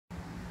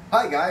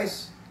Hi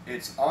guys,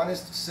 it's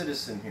Honest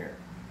Citizen here.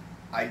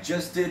 I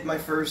just did my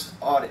first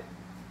audit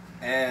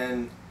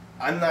and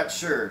I'm not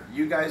sure.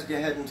 You guys go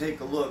ahead and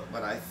take a look,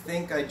 but I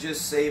think I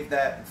just saved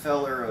that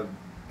feller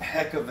a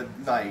heck of a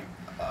night.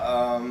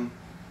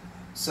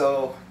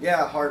 So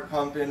yeah, heart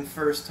pumping,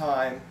 first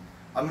time.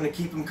 I'm gonna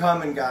keep them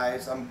coming,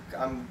 guys.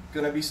 I'm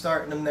gonna be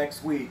starting them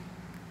next week.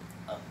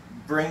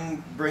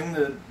 Bring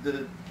it,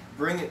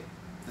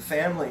 the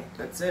family.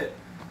 That's it.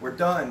 We're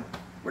done.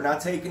 We're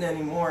not taking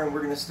any more, and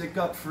we're gonna stick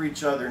up for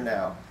each other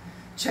now.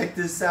 Check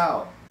this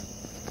out.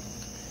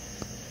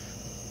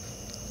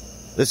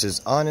 This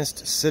is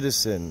Honest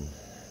Citizen.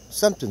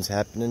 Something's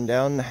happening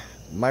down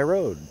my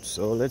road,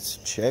 so let's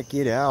check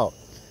it out.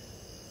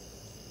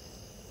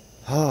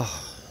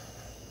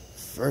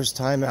 First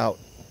time out.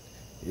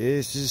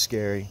 This is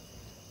scary,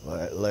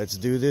 but let's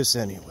do this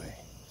anyway.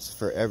 It's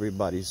for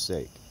everybody's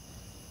sake.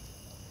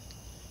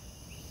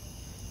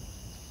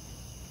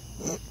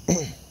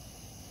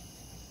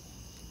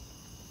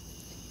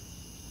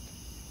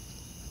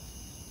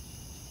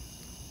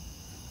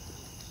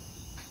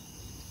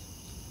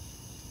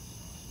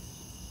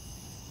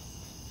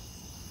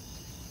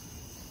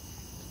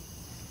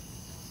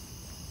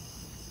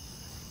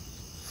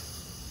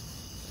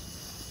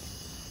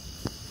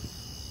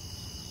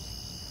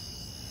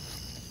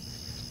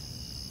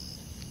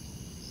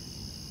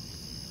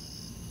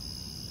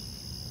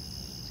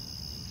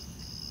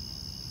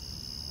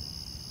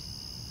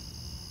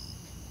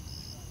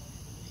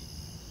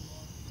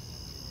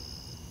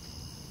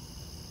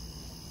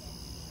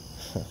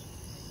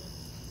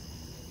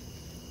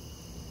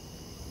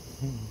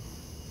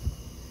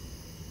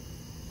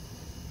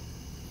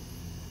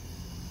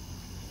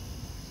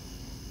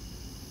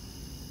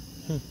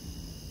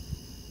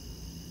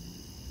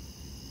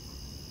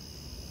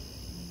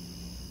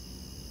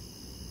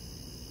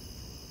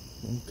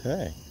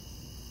 Okay.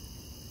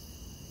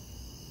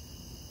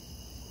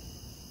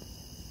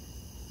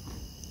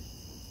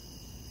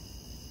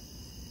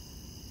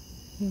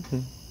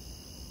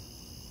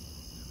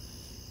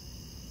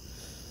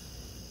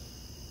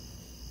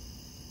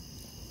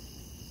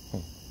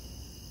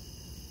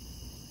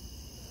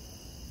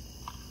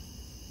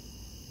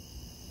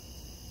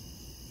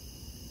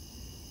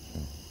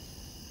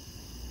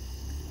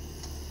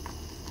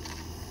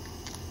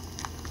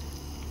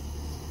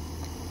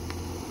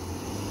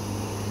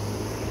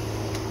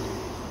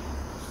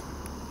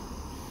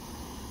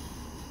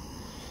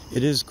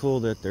 It is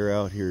cool that they're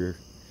out here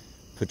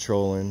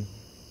patrolling.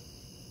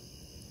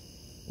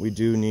 We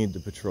do need the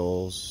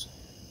patrols.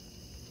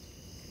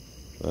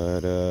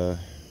 But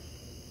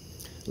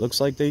looks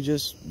like they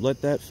just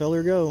let that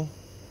feller go.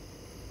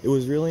 It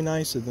was really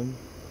nice of them.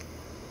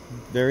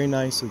 Very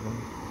nice of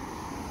them.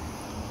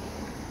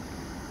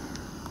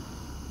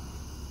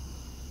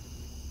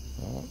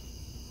 Oh.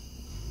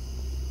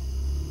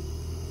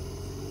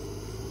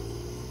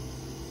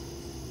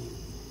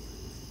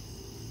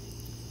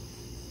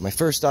 My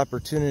first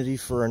opportunity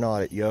for an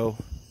audit, yo.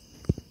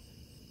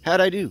 How'd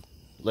I do?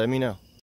 Let me know.